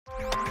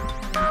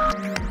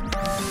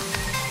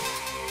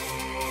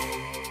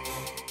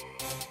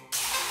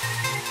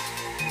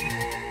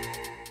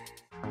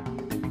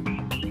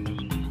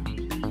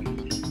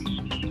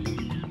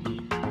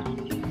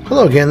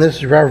Hello again, this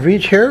is Robert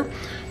Veach here.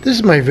 This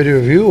is my video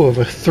review of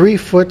a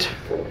 3-foot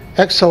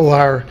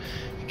XLR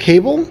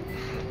cable,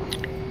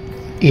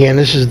 and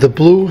this is the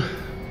blue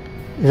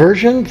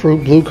version,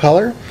 blue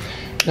color.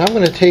 Now I'm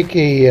going to take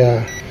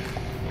a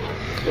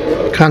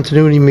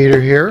continuity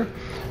meter here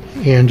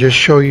and just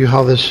show you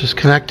how this is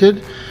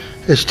connected.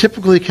 It's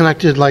typically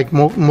connected like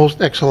most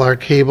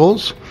XLR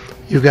cables.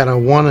 You've got a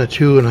 1, a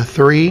 2, and a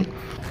 3. And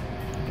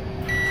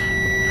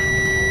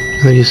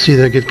then you see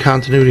that I get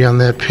continuity on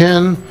that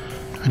pin.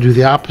 I do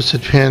the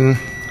opposite pin,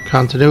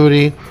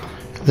 continuity,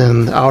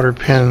 then the outer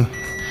pin,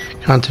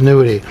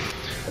 continuity.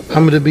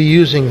 I'm going to be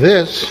using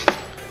this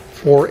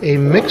for a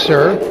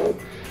mixer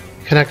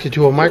connected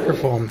to a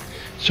microphone.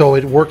 So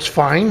it works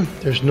fine,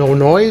 there's no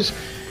noise,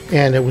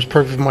 and it was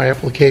perfect for my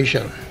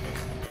application.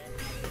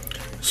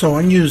 So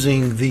I'm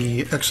using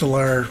the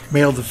XLR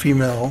male to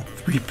female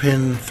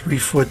 3-pin,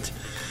 3-foot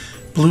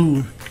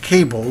blue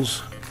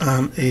cables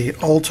on a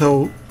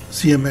Alto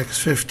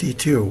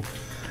CMX52.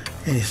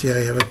 And you see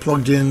I have it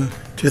plugged in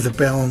to the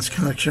balance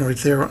connection right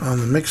there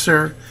on the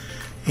mixer,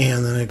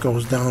 and then it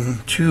goes down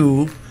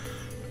to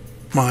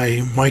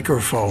my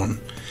microphone.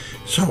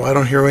 So I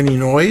don't hear any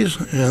noise,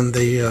 and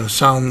they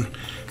sound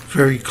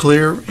very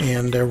clear,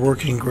 and they're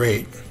working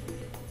great.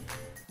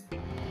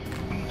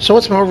 So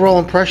what's my overall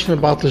impression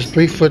about this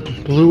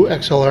 3-foot blue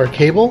XLR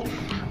cable?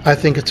 I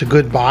think it's a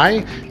good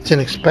buy. It's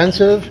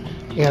inexpensive,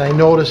 and I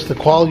noticed the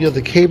quality of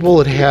the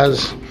cable. It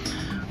has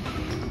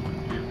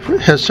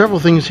several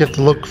things you have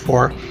to look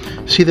for.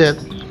 See that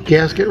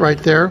gasket right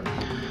there?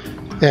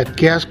 That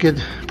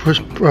gasket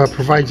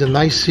provides a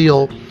nice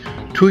seal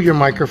to your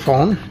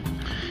microphone,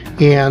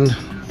 and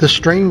the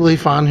strain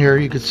relief on here,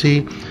 you can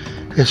see,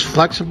 is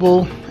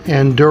flexible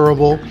and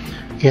durable,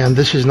 and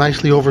this is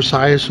nicely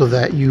oversized so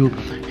that you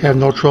have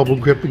no trouble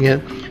gripping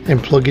it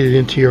and plugging it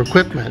into your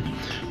equipment.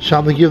 So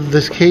I'm going to give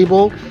this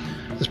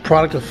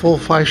product a full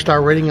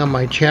 5-star rating on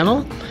my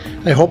channel.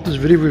 I hope this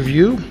video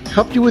review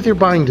helped you with your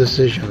buying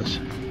decisions.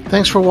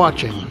 Thanks for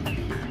watching.